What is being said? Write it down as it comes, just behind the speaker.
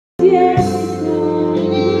Hoy,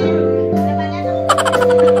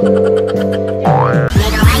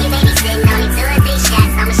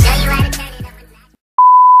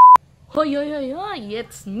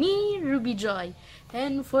 it's me, Ruby Joy.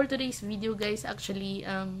 And for today's video guys, actually,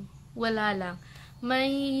 wala lang.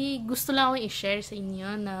 May gusto lang akong i-share sa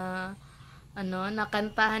inyo na,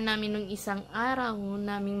 nakantahan namin nung isang araw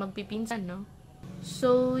naming magpipinsan, no?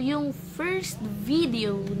 So, yung first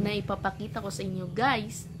video na ipapakita ko sa inyo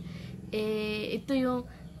guys, ito yung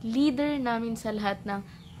leader namin sa lahat ng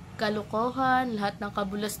kalokohan, lahat ng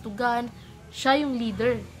kabulastugan. Siya yung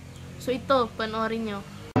leader. So, ito, panoorin nyo.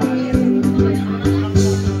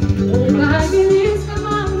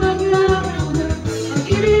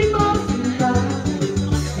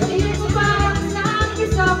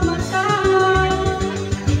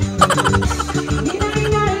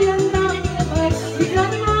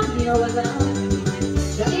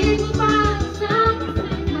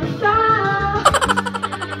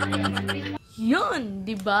 Yun,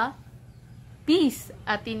 diba? Peace,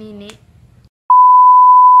 Ate Nini.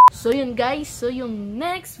 So yun guys, so yung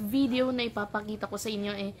next video na ipapakita ko sa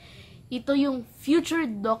inyo ito yung future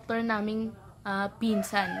doctor naming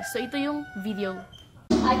pinsan. So ito yung video.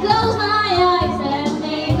 I close my eyes and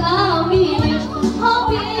think of you,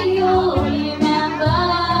 hoping you'll remember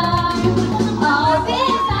our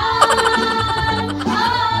pinsan.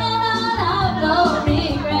 I have no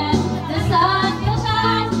regrets. The sun will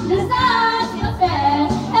shine, the sun will set,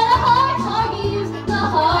 and the heart forgives, the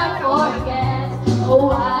heart forgets. Oh,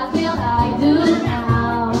 what will I do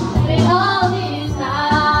now with all this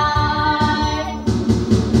time?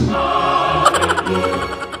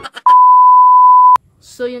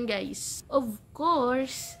 So yun guys, of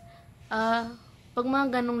course, pag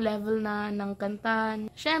mga ganong level na ng kantan,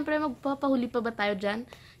 syempre magpapahuli pa ba tayo dyan?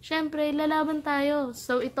 Syempre, lalaban tayo.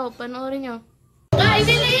 So ito, panoorin nyo. Kahit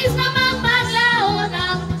bilis na magpaglaon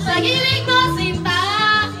ang pag-ibig mo sinta,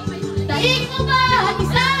 daig mo ba ang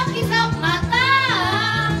isang mata?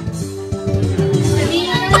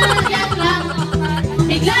 Kanina na yan lang,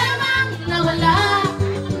 bigla namang nawala,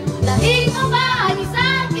 daig mo ba ang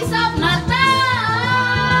isang mata?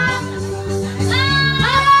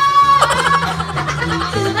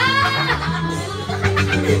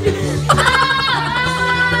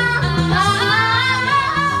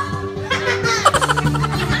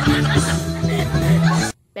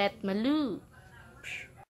 Pet Malu.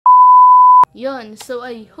 Yun, so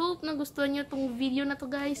I hope na gustuhan nyo tong video na to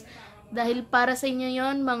guys. Dahil para sa inyo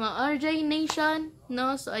yon mga RJ Nation,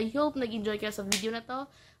 no? So I hope nag-enjoy kayo sa video na to.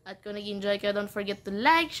 At kung nag-enjoy kayo, don't forget to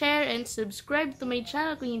like, share, and subscribe to my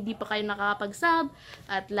channel kung hindi pa kayo nakakapag-sub.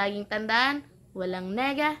 At laging tandaan, walang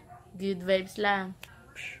nega, good vibes lang.